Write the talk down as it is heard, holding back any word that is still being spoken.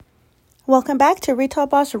Welcome back to Retail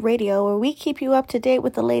Boss Radio, where we keep you up to date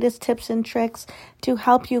with the latest tips and tricks to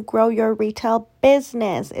help you grow your retail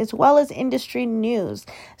business, as well as industry news.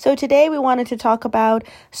 So today we wanted to talk about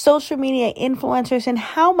social media influencers and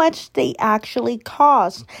how much they actually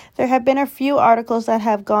cost. There have been a few articles that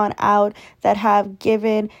have gone out that have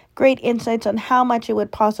given great insights on how much it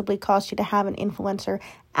would possibly cost you to have an influencer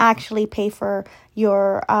actually pay for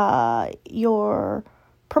your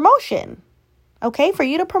promotion. Okay, for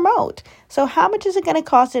you to promote. So how much is it going to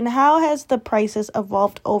cost and how has the prices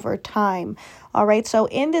evolved over time? All right, so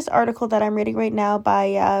in this article that I'm reading right now by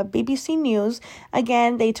BBC News,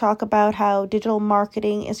 again, they talk about how digital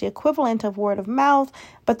marketing is the equivalent of word of mouth,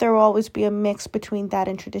 but there will always be a mix between that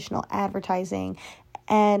and traditional advertising.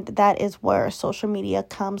 And that is where social media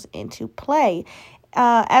comes into play.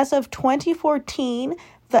 As of 2014,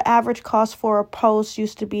 the average cost for a post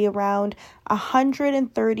used to be around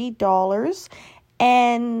 $130.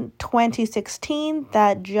 In 2016,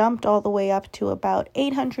 that jumped all the way up to about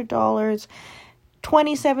 $800.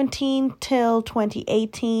 2017 till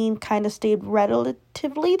 2018 kind of stayed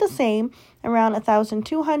relatively the same, around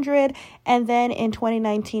 $1,200. And then in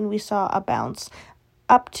 2019, we saw a bounce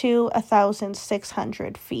up to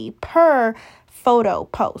 $1,600 fee per photo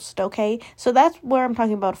post. Okay, so that's where I'm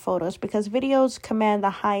talking about photos, because videos command the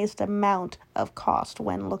highest amount of cost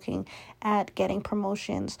when looking at getting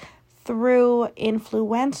promotions through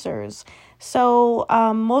influencers. So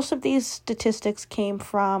most of these statistics came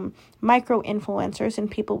from micro influencers and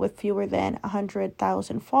people with fewer than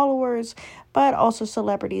 100,000 followers, but also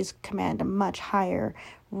celebrities command a much higher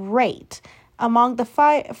rate. Among the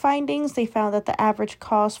findings, they found that the average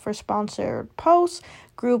cost for sponsored posts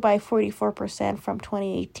grew by 44% from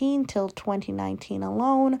 2018 till 2019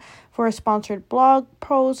 alone. For a sponsored blog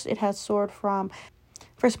post, it has grown from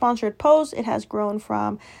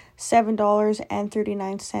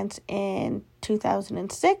 $7.39 in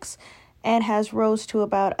 2006 and has rose to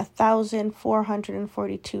about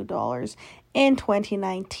 $1,442 in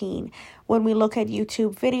 2019. When we look at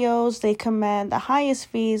YouTube videos, they command the highest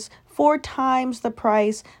fees, 4 times the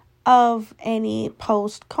price of any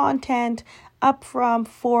post content, up from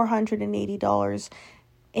 $480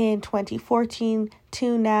 in 2014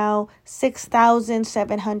 to now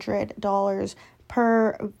 $6,700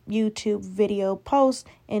 per YouTube video post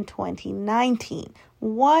in 2019.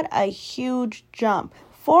 What a huge jump.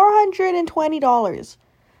 $420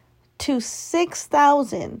 to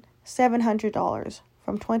 $6,700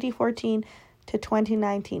 from 2014 to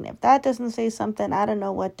 2019. If that doesn't say something, I don't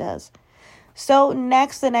know what does. So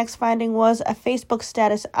the next finding was a Facebook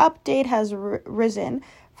status update has risen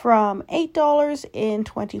from $8 in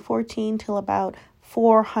 2014 till about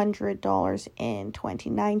 $400 in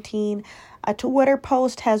 2019. A Twitter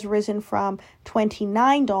post has risen from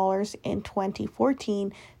 $29 in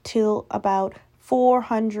 2014 to about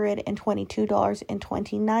 $422 in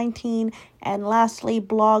 2019. And lastly,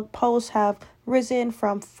 blog posts have risen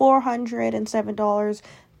from $407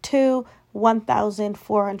 to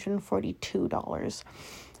 $1,442.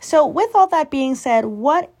 So with all that being said,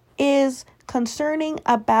 what is concerning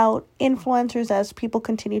about influencers as people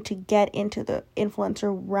continue to get into the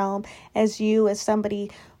influencer realm, as somebody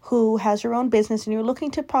who has your own business and you're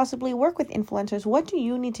looking to possibly work with influencers, what do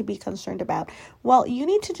you need to be concerned about? Well, you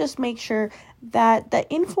need to just make sure that the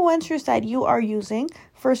influencers that you are using,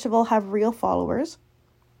 first of all, have real followers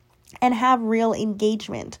and have real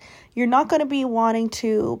engagement. You're not going to be wanting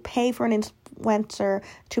to pay for an influencer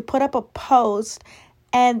to put up a post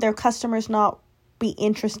and their customers not be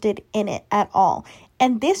interested in it at all.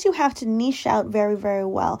 And this you have to niche out very, very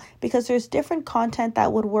well, because there's different content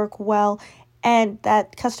that would work well and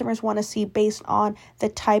that customers want to see based on the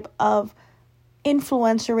type of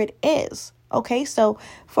influencer it is. Okay, so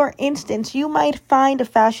for instance, you might find a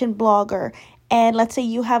fashion blogger, and let's say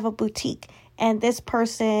you have a boutique, and this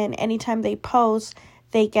person, anytime they post,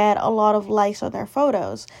 they get a lot of likes on their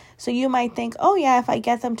photos. So you might think, oh yeah, if I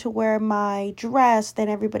get them to wear my dress, then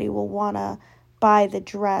everybody will want to buy the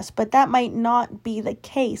dress. But that might not be the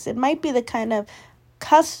case. It might be the kind of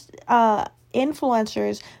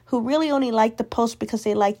influencers who really only like the post because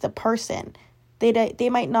they like the person. They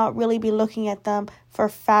might not really be looking at them for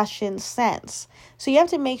fashion sense. So you have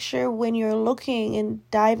to make sure when you're looking and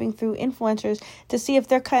diving through influencers to see if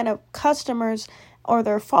their kind of customers or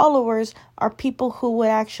their followers are people who would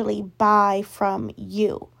actually buy from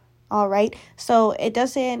you. All right. So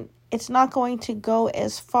it's not going to go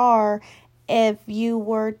as far if you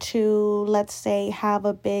were to, let's say, have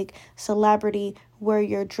a big celebrity wear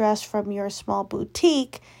your dress from your small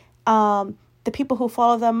boutique. The people who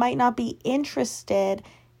follow them might not be interested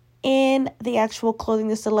in the actual clothing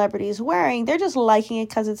the celebrity is wearing. They're just liking it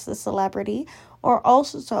because it's the celebrity. Or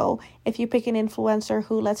also, if you pick an influencer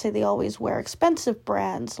who, let's say, they always wear expensive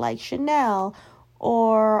brands like Chanel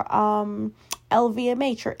or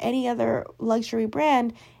LVMH or any other luxury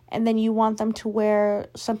brand, and then you want them to wear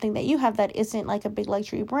something that you have that isn't like a big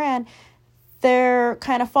luxury brand, their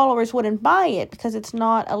kind of followers wouldn't buy it because it's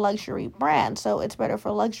not a luxury brand. So it's better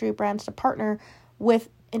for luxury brands to partner with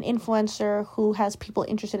an influencer who has people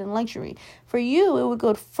interested in luxury. For you, it would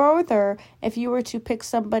go further if you were to pick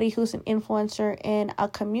somebody who's an influencer in a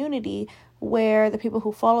community where the people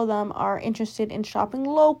who follow them are interested in shopping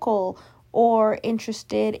local or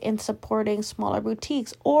interested in supporting smaller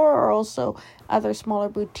boutiques or also other smaller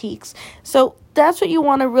boutiques. So that's what you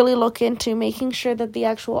want to really look into, making sure that the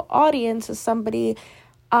actual audience is somebody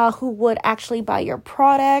who would actually buy your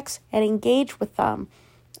products and engage with them.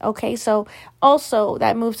 Okay, so also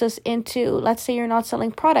that moves us into, let's say you're not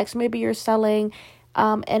selling products. Maybe you're selling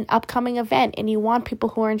an upcoming event and you want people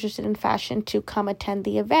who are interested in fashion to come attend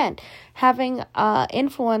the event. Having an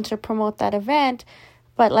influencer promote that event,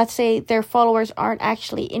 but let's say their followers aren't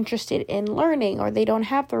actually interested in learning or they don't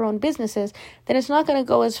have their own businesses, then it's not going to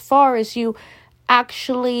go as far as you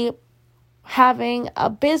actually having a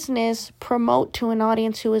business promote to an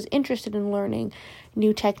audience who is interested in learning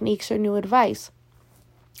new techniques or new advice.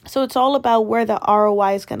 So it's all about where the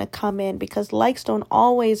ROI is going to come in, because likes don't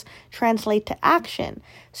always translate to action.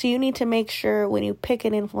 So you need to make sure when you pick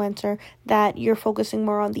an influencer that you're focusing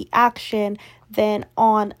more on the action than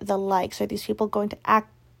on the likes. Are these people going to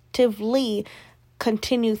actively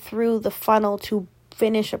continue through the funnel to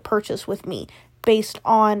finish a purchase with me based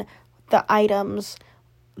on the items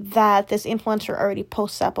that this influencer already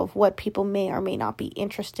posts up of what people may or may not be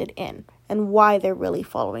interested in and why they're really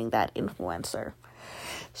following that influencer?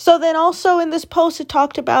 So then also in this post, it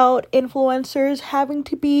talked about influencers having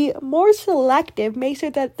to be more selective, make sure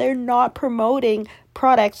that they're not promoting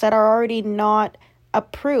products that are already not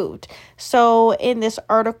approved. So in this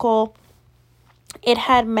article, it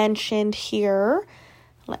had mentioned here,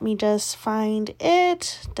 let me just find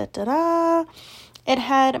it. It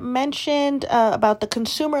had mentioned about the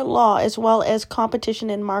consumer law as well as Competition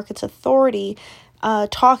and Markets Authority,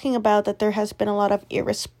 talking about that there has been a lot of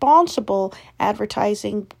irresponsible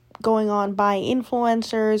advertising going on by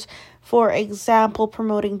influencers, for example,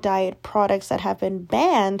 promoting diet products that have been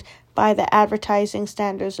banned by the Advertising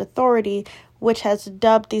Standards Authority, which has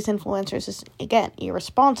dubbed these influencers as, again,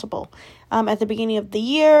 irresponsible. At the beginning of the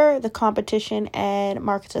year, the Competition and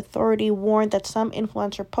Markets Authority warned that some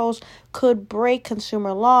influencer posts could break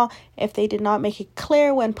consumer law if they did not make it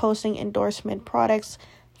clear when posting endorsement products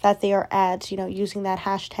that they are ads, using that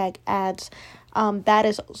hashtag ads. That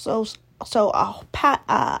is so a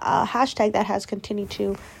hashtag that has continued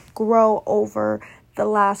to grow over the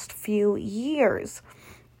last few years.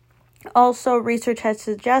 Also, research has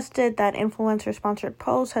suggested that influencer-sponsored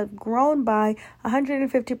posts have grown by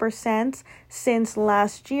 150% since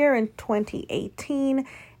last year in 2018,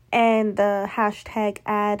 and the hashtag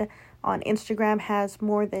ad on Instagram has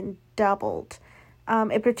more than doubled.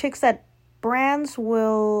 It predicts that brands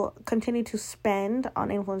will continue to spend on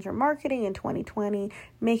influencer marketing in 2020,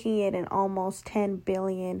 making it an almost $10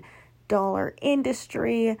 billion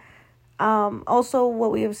industry. Also,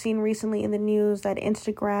 what we have seen recently in the news, that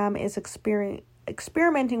Instagram is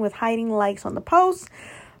experimenting with hiding likes on the posts,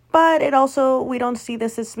 but we don't see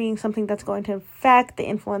this as being something that's going to affect the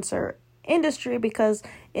influencer industry, because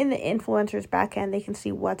in the influencer's backend, they can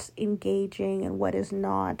see what's engaging and what is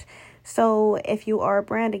not. So if you are a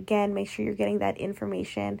brand, again, make sure you're getting that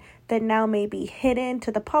information that now may be hidden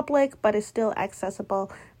to the public, but is still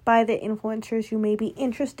accessible by the influencers you may be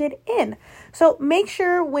interested in. So make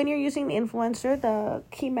sure when you're using the influencer, the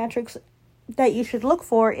key metrics that you should look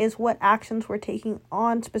for is what actions we're taking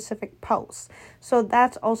on specific posts. So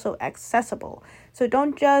that's also accessible. So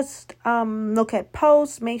don't just look at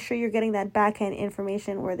posts. Make sure you're getting that back-end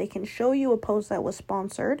information where they can show you a post that was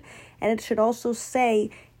sponsored. And it should also say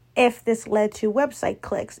if this led to website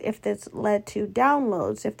clicks, if this led to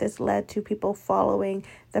downloads, if this led to people following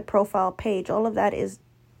the profile page. All of that is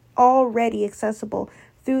already accessible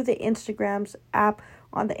through the Instagram's app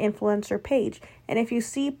on the influencer page. And if you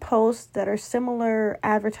see posts that are similar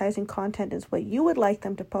advertising content as what you would like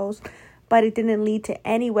them to post, but it didn't lead to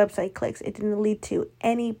any website clicks, it didn't lead to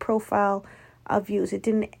any profile views, it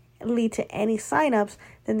didn't lead to any signups,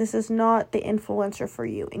 then this is not the influencer for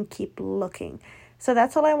you, and keep looking. So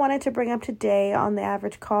that's all I wanted to bring up today on the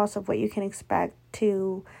average cost of what you can expect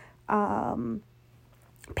to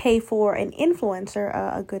pay for an influencer,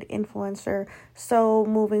 a good influencer. So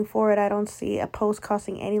moving forward, I don't see a post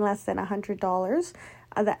costing any less than $100.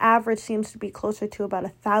 The average seems to be closer to about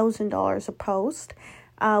 $1,000 a post,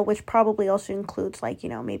 which probably also includes like,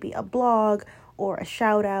 maybe a blog or a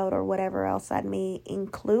shout out or whatever else that may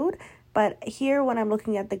include. But here, when I'm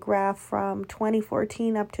looking at the graph from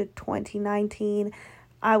 2014 up to 2019,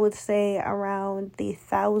 I would say around the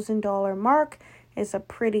 $1,000 mark is a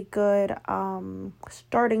pretty good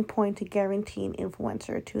starting point to guarantee an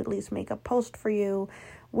influencer to at least make a post for you.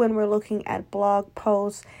 When we're looking at blog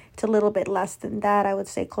posts, it's a little bit less than that. I would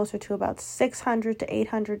say closer to about $600 to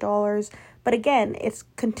 $800. But again, it's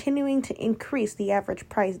continuing to increase the average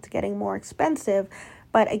price. It's getting more expensive.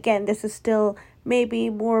 But again, this is still maybe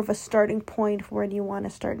more of a starting point when you want to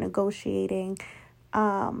start negotiating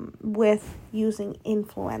with using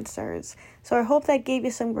influencers. So I hope that gave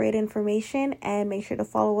you some great information, and make sure to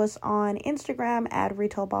follow us on Instagram at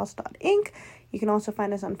retailboss.inc. You can also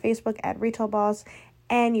find us on Facebook at retailboss,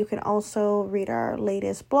 and you can also read our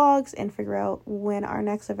latest blogs and figure out when our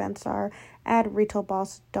next events are at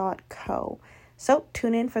retailboss.co. So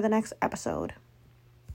tune in for the next episode.